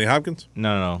 Anthony Hopkins?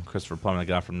 No. Christopher Plummer, the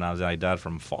guy from Knives Out, he died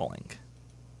from falling.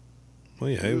 Well,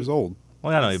 yeah, he was old.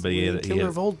 Well, I know, but he The hit, killer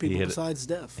of old people he hit, besides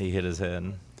death. he hit his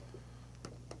head.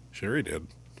 Sure he did.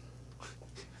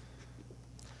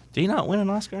 Did he not win an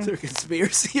Oscar? Is there a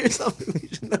conspiracy or something we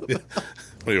should know about?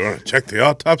 Well, you want to check the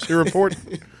autopsy report?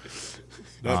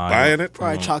 Not I buying it?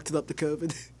 Probably chalked it up to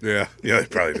COVID. Yeah, they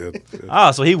probably did. Yeah.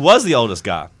 Ah, so he was the oldest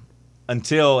guy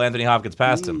until Anthony Hopkins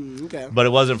passed him. Okay. But it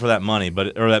wasn't for that money,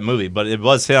 or that movie. But it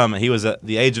was him. He was at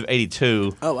the age of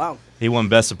 82. Oh, wow. He won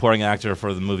Best Supporting Actor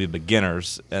for the movie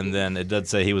Beginners, and then it did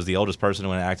say he was the oldest person to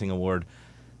win an acting award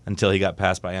until he got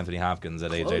passed by Anthony Hopkins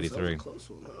at age Close, that was 83. a close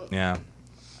one, huh? Yeah.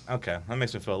 Okay, that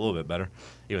makes me feel a little bit better,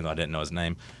 even though I didn't know his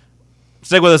name.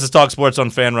 Stick with us. It's Talk Sports on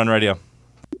Fan Run Radio.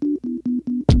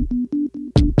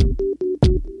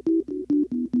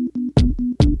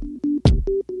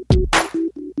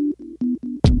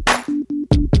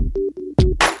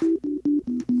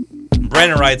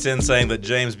 Brandon writes in saying that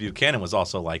James Buchanan was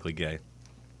also likely gay.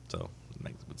 So,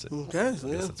 would say, Okay, so I guess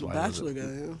yeah, that's why he bachelor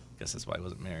wasn't- guy, yeah. guess that's why he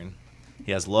wasn't married.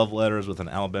 He has love letters with an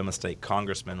Alabama state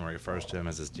congressman where he refers to him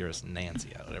as his dearest Nancy,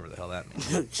 whatever the hell that means.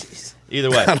 Jeez. Either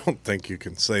way. I don't think you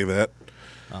can say that.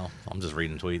 Oh, I'm just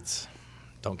reading tweets.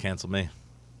 Don't cancel me.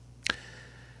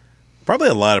 Probably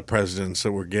a lot of presidents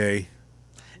that were gay.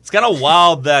 It's kind of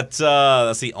wild that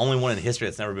that's the only one in history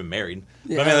that's never been married.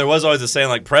 Yeah. But, I mean, there was always a saying,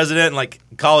 like, president and, like,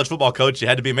 college football coach, you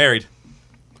had to be married.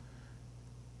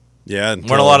 Yeah, Weren't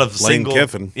a lot of Lane single.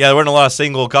 Kiffin. Yeah, there weren't a lot of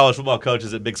single college football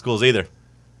coaches at big schools either.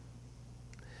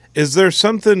 Is there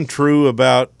something true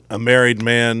about a married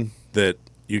man that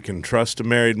you can trust a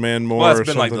married man more? Well, that's or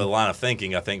been, like, something? the line of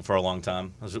thinking, I think, for a long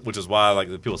time, which is why, like,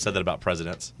 the people said that about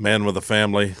presidents. Man with a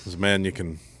family is a man you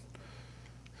can.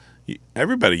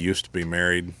 Everybody used to be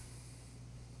married in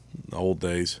the old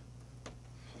days.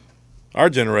 Our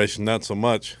generation, not so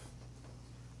much.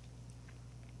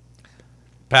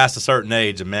 Past a certain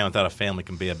age, a man without a family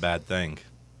can be a bad thing,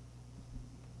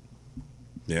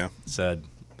 Yeah, said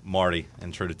Marty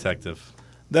in True Detective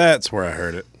that's where I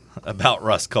heard it. about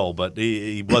Russ Cole. But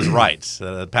he was right.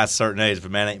 Past a certain age, if a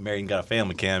man ain't married and got a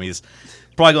family, Cam, he's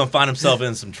probably going to find himself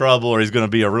in some trouble, or he's going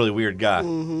to be a really weird guy.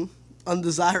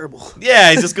 Undesirable.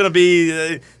 Yeah, he's just going to be.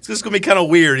 It's just going to be kind of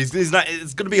weird. He's not.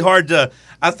 It's going to be hard to.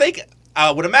 I think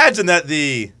I would imagine that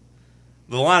the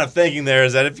line of thinking there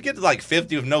is that if you get to like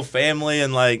 50 with no family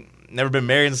and like never been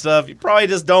married and stuff, you probably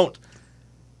just don't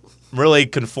really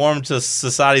conform to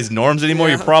society's norms anymore.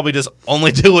 Yeah. You probably just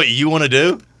only do what you want to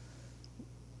do.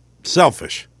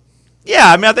 Selfish. Yeah,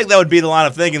 I mean, I think that would be the line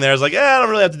of thinking there. It's like, I don't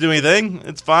really have to do anything.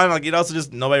 It's fine. Like, you'd also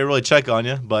just nobody really check on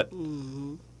you, but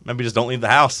maybe just don't leave the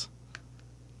house.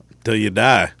 Till you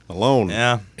die alone.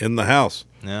 Yeah. In the house.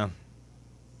 Yeah.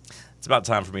 It's about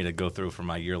time for me to go through for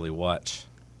my yearly watch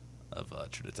of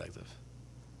True Detective.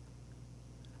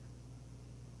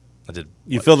 I did.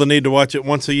 You feel the need to watch it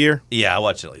once a year? Yeah, I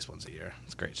watch it at least once a year.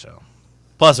 It's a great show.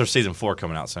 Plus, there's season 4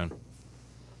 coming out soon.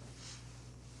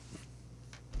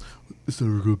 It's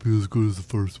never going to be as good as the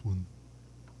first one.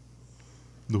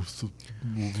 No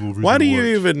reason Why do to you watch.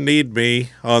 even need me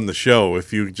on the show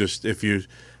if you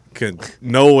can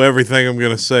know everything I'm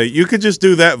going to say? You could just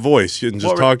do that voice and just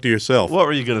What were- talk to yourself. What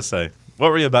were you going to say?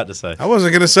 What were you about to say? I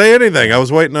wasn't going to say anything. I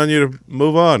was waiting on you to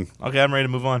move on. Okay, I'm ready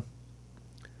to move on.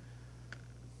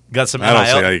 Got some I don't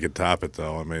see how NIL. you could top it,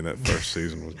 though. I mean, that first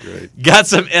season was great. Got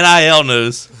some NIL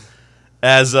news.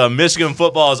 As Michigan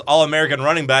football's All-American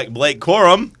running back Blake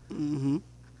Corum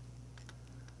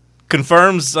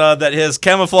confirms that his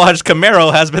camouflage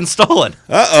Camaro has been stolen.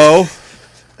 Uh-oh.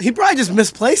 He probably just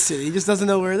misplaced it. He just doesn't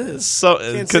know where it is. So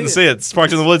couldn't see it. It's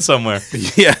parked in the woods somewhere.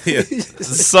 Yeah.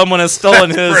 Someone has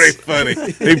stolen Pretty funny.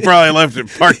 He probably left it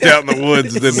parked out in the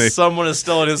woods, didn't he? Someone has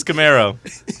stolen his Camaro.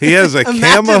 He has a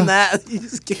Imagine that. You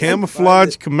just can't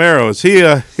camouflage find Camaro. Is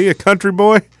he a country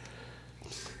boy? it.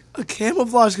 A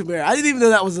camouflage Camaro. I didn't even know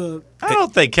that was a. I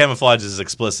don't think camouflage is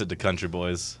explicit to country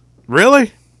boys. Really?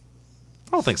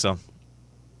 I don't think so.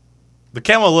 The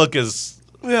camo look is,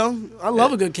 You know, I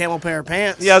love a good camel pair of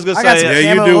pants. Yeah, I was gonna got say, some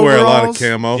Yeah, you camo do wear a lot of overalls.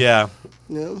 camo. yeah.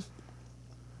 You know,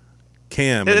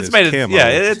 Cam. It's and made his it. camo. Yeah,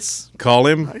 it's. Call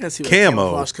him I gotta see what a camo.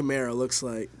 camouflage Camaro looks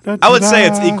like. I would say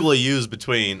it's equally used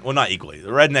between. Well, not equally. The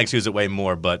rednecks use it way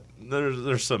more, but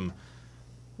there's some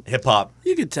hip hop.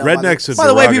 You could tell. Redneck's by a the, by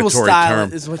the way people derogatory style term.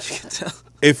 it is what you can tell.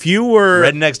 If you were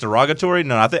Redneck's derogatory?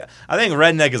 No, I think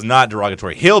redneck is not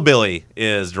derogatory. Hillbilly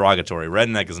is derogatory.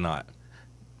 Redneck is not.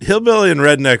 hillbilly and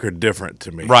redneck are different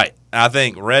to me. Right. I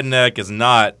think redneck is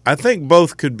not. I think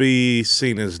both could be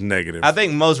seen as negative. I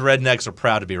think most rednecks are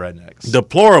proud to be rednecks.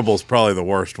 Deplorable's probably the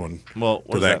worst one Well,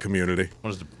 what to is that community.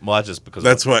 What is well, that's just because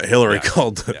That's what Hillary Yeah.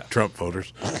 called the Yeah. Trump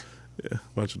voters. Yeah,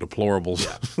 bunch of deplorables.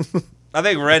 I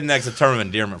think redneck's a term of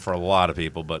endearment for a lot of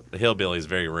people, but hillbilly is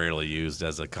very rarely used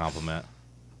as a compliment.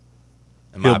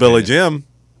 in my Hillbilly opinion.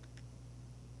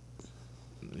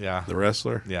 Jim, Yeah. the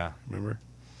wrestler. Yeah. Remember?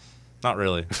 Not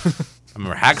really. I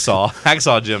remember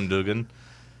Hacksaw Jim Dugan.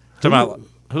 Talking about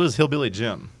who is Hillbilly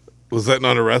Jim? Was that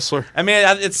not a wrestler? I mean,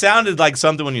 it sounded like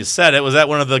something when you said it. Was that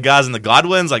one of the guys in the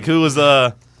Godwins? Like, who was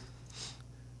the?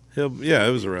 Yeah,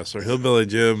 it was a wrestler. Hillbilly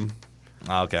Jim.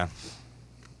 Oh, okay.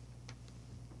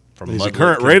 From He's a Mudlick,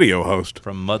 current radio host.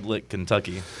 from Mudlick,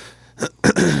 Kentucky.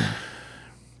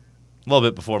 A little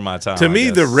bit before my time. To I me,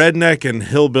 guess. the redneck and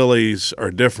hillbillies are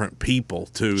different people,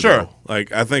 too. Sure. though.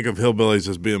 Like, I think of hillbillies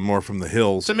as being more from the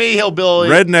hills. To me, hillbilly.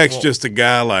 Redneck's well, just a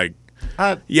guy like,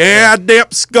 I- yeah, I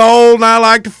dip skull and I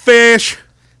like to fish.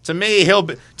 To me,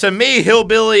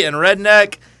 hillbilly and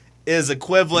redneck is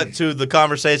equivalent to the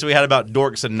conversation we had about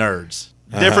dorks and nerds.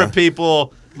 Different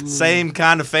people, same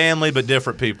kind of family, but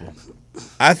different people.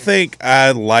 I think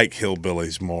I like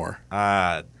hillbillies more.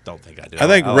 I don't think I do. I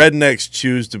think like- rednecks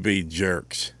choose to be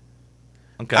jerks.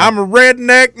 Okay. I'm a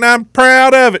redneck and I'm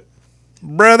proud of it,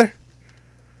 brother.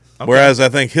 Okay. Whereas I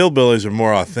think hillbillies are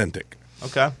more authentic.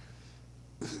 Okay.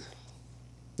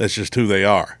 That's just who they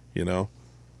are, you know.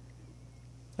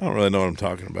 I don't really know what I'm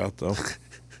talking about, though.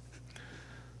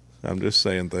 I'm just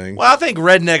saying things. Well, I think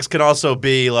rednecks can also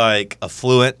be like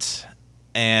affluent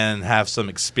and have some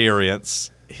experience.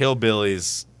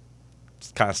 Hillbillies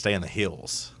kind of stay in the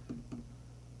hills.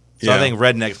 So I think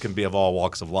rednecks can be of all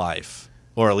walks of life,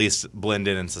 or at least blend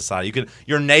in society.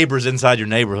 Your neighbors inside your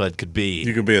neighborhood could be.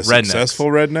 You could be a rednecks. successful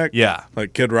redneck. Yeah,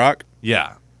 like Kid Rock.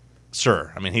 Yeah,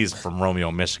 sure. I mean, he's from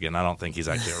Romeo, Michigan. I don't think he's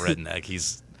actually a redneck.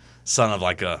 He's son of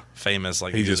like a famous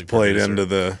like. He music just played producer. into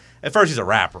the. At first, he's a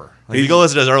rapper. Like, if you go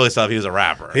listen to his early stuff, he was a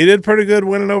rapper. He did pretty good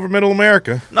winning over Middle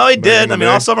America. No, he did. I mean,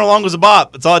 All Summer Long was a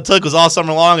bop. That's all it took was All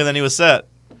Summer Long, and then he was set.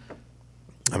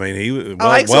 I mean, he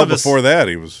like well before that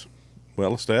he was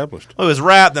well established. Well, it was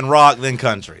rap, then rock, then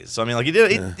country. So I mean, like he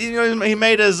did. He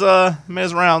made his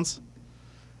rounds.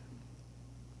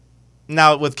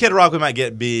 Now with Kid Rock, we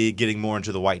might be getting more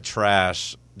into the white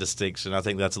trash distinction. I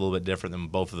think that's a little bit different than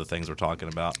both of the things we're talking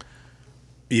about.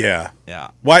 Yeah. Yeah.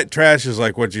 White trash is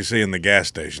like what you see in the gas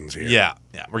stations here. Yeah.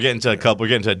 Yeah. We're getting to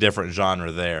a different genre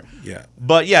there. Yeah.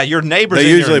 But yeah, your neighbors They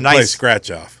in usually your play nice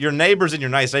scratch off. Your neighbors in your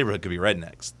nice neighborhood could be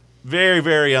rednecks. Very,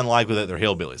 very unlikely that they're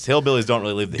hillbillies. Hillbillies don't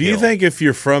really leave the Do hill. you think if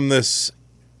you're from this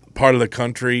part of the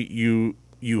country, you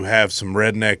have some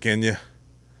redneck in you?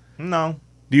 No.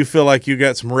 Do you feel like you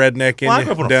got some redneck in I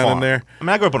grew up you on a down farm. in there? I mean,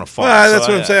 I grew up on a farm. Well, that's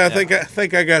so what I'm saying. yeah. I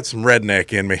think I got some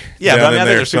redneck in me. Yeah, down but I mean, in I think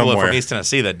there there's people somewhere. from East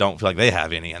Tennessee that don't feel like they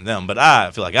have any in them, but I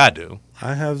feel like I do.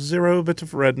 I have zero bit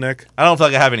of redneck. I don't feel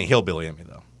like I have any hillbilly in me,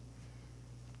 though.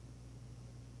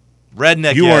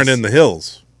 Redneck, You yes. weren't in the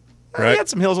hills, I right? had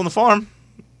some hills on the farm,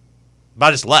 but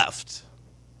I just left.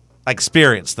 I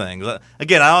experienced things.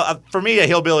 Again, for me, a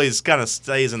hillbilly kind of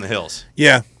stays in the hills.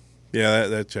 Yeah,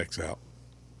 that checks out.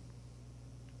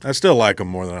 I still like them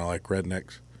more than I like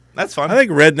rednecks. That's fine. I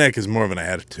think redneck is more of an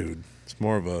attitude. It's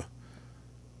more of a,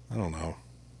 I don't know.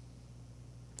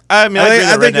 I mean, I agree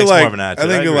that redneck's like, more of an attitude. I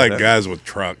think agree you like with that. guys with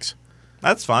trucks,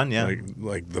 That's fine, yeah.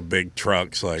 like the big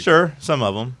trucks. Like Sure, some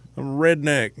of them. I'm a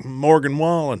redneck, Morgan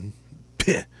Wallen.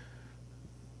 Pih.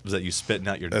 Was that you spitting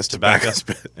out your That's tobacco?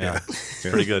 spit. Yeah, it's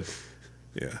pretty good.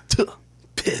 Yeah.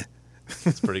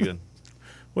 It's pretty good.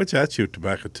 Which I chew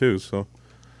tobacco too, so.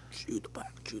 Chew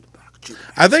tobacco.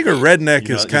 I think a redneck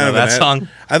You is know kind of that an song?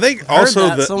 I think I heard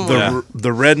also that somewhere.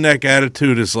 the redneck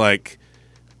attitude is like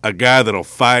a guy that'll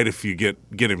fight if you get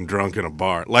him drunk in a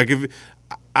bar. Like if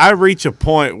I reach a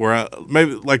point where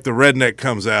maybe like the redneck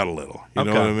comes out a little. You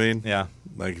know what I mean? Yeah.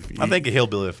 Like if I think a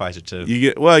hillbilly would fight you, too. you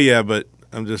get yeah, but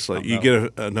I'm just like you know.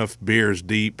 get enough beers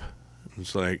deep.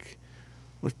 It's like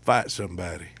let's fight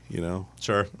somebody. You know?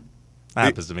 Sure. That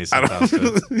happens to me sometimes,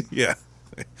 too. Yeah.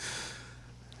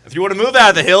 If you want to move out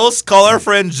of the hills, call our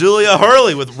friend Julia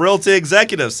Hurley with Realty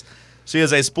Executives. She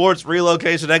is a sports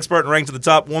relocation expert and ranked in the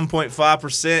top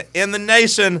 1.5% in the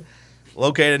nation.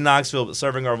 Located in Knoxville, but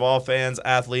serving our Vol fans,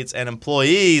 athletes, and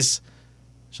employees.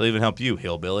 She'll even help you,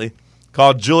 hillbilly.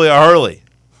 Call Julia Hurley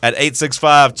at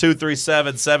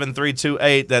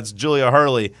 865-237-7328. That's Julia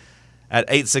Hurley at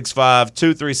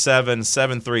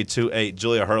 865-237-7328.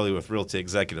 Julia Hurley with Realty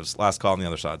Executives. Last call on the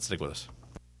other side. Stick with us.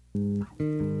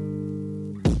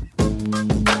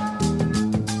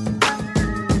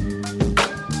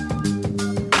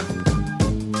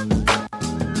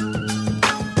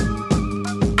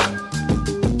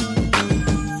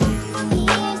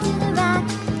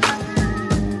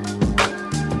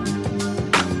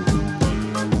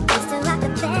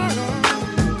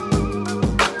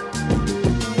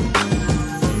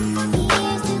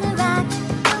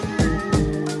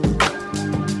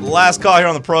 Last call here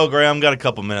on the program. Got a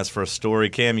couple minutes for a story.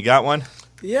 Cam, you got one?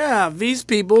 Yeah, these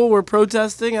people were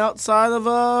protesting outside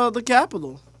of the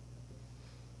Capitol.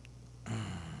 I'm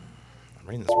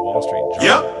reading this Wall Street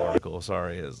Journal article.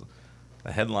 Sorry,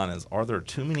 the headline is "Are there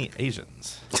too many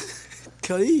Asians?"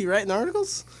 Cody, you writing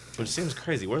articles? Which seems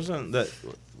crazy. Wasn't that?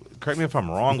 Correct me if I'm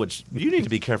wrong. Which you need to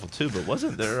be careful too. But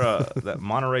wasn't there that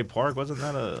Monterey Park? Wasn't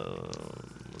that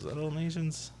was that all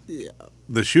Asians? Yeah.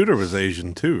 The shooter was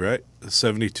Asian too, right? A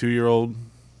 72-year-old.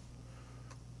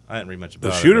 I didn't read much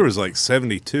about The it. shooter was like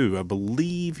 72. I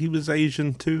believe he was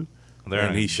Asian too. There and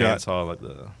and he shot like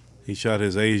the. He shot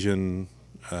his Asian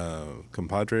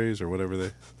compadres or whatever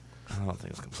they I don't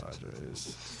think it's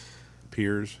compadres.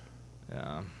 peers.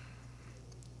 Yeah.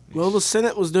 Well, the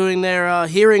Senate was doing their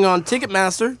hearing on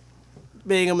Ticketmaster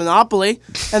being a monopoly,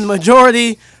 and the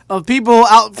majority of people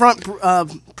out front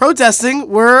protesting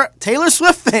were Taylor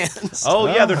Swift fans. Oh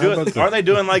yeah, they're how doing. about Aren't they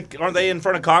doing aren't they in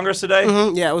front of Congress today?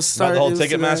 Yeah, it was About started. the whole it was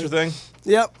Ticketmaster today.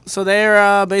 thing. Yep. So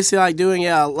they're basically like doing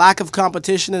a lack of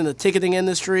competition in the ticketing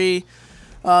industry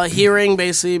hearing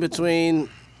basically between,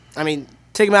 I mean,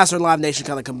 Ticketmaster and Live Nation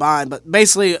kind of combined, but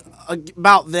basically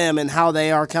about them and how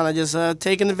they are kind of just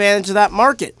taking advantage of that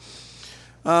market.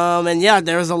 And yeah,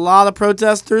 there was a lot of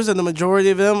protesters, and the majority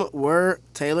of them were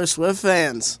Taylor Swift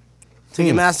fans.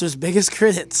 Ticketmaster's biggest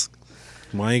critics.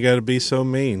 Why you got to be so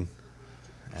mean?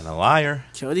 And a liar.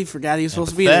 Cody forgot he was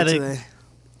supposed to be there pathetic. today.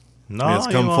 No, Yeah, it's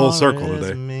come full circle always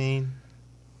today. Mean.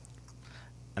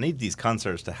 I need these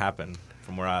concerts to happen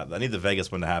from where I need the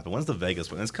Vegas one to happen. When's the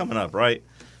Vegas one? It's coming up, right?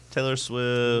 Taylor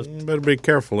Swift. You better be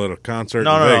careful at a concert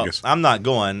No, in no, Vegas. no. I'm not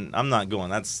going.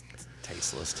 That's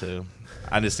tasteless too.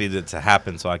 I just need it to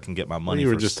happen so I can get my money. You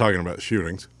were for just talking about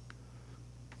shootings.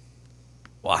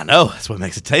 Well, I know. That's what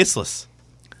makes it tasteless.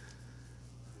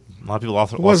 A lot of people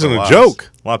lost their It wasn't lost a their lives.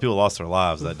 joke. A lot of people lost their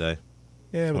lives that day.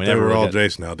 Yeah, but We they never were really all got-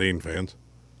 Jason Aldean fans.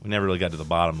 We never really got to the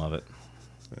bottom of it.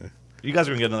 You guys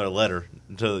are going to get another letter.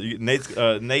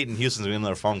 Nate and Houston's going to get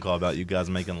another phone call about you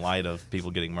guys making light of people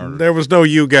getting murdered. There was no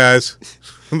you guys.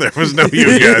 There was no you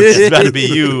guys. It's about to be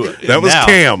you. That was now.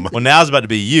 Cam. Well, now it's about to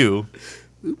be you.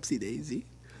 Oopsie daisy.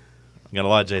 We got a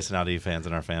lot of Jason Aldean fans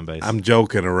in our fan base. I'm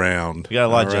joking around. We got a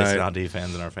lot of All Jason right? Aldean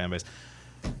fans in our fan base.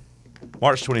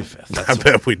 March 25th. I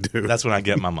bet we do. That's when I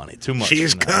get my money. Too much.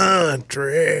 She's tonight.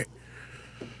 country.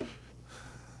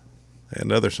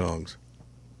 And other songs.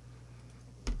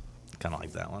 Kind of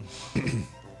like that one.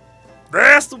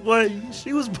 That's the way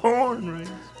she was born, right?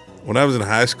 When I was in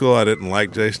high school, I didn't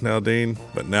like Jason Aldean,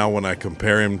 but now when I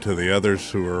compare him to the others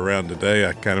who are around today,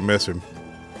 I kind of miss him.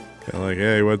 Kind of like,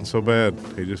 yeah, he wasn't so bad.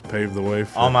 He just paved the way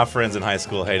for All my friends in high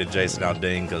school hated Jason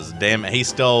Aldean because, damn it, he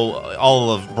stole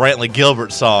all of Brantley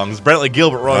Gilbert's songs. Brantley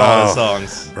Gilbert wrote all his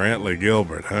songs. Brantley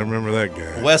Gilbert. I remember that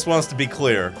guy. Wes wants to be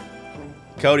clear.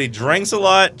 Cody drinks a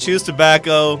lot, chews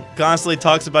tobacco, constantly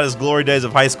talks about his glory days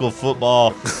of high school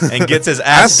football, and gets his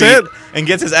ass said- beat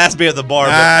at the bar.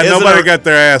 but isn't Nobody a- got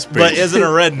their ass beat. But isn't a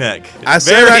redneck. I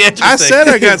said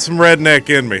I got some redneck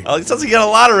in me. Oh, it sounds like you got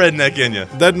a lot of redneck in you.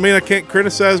 Doesn't mean I can't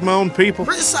criticize my own people.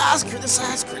 Criticize,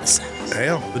 criticize, criticize.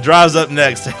 Hell. The drive's up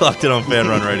next. Stay locked in on Fan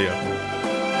Run Radio.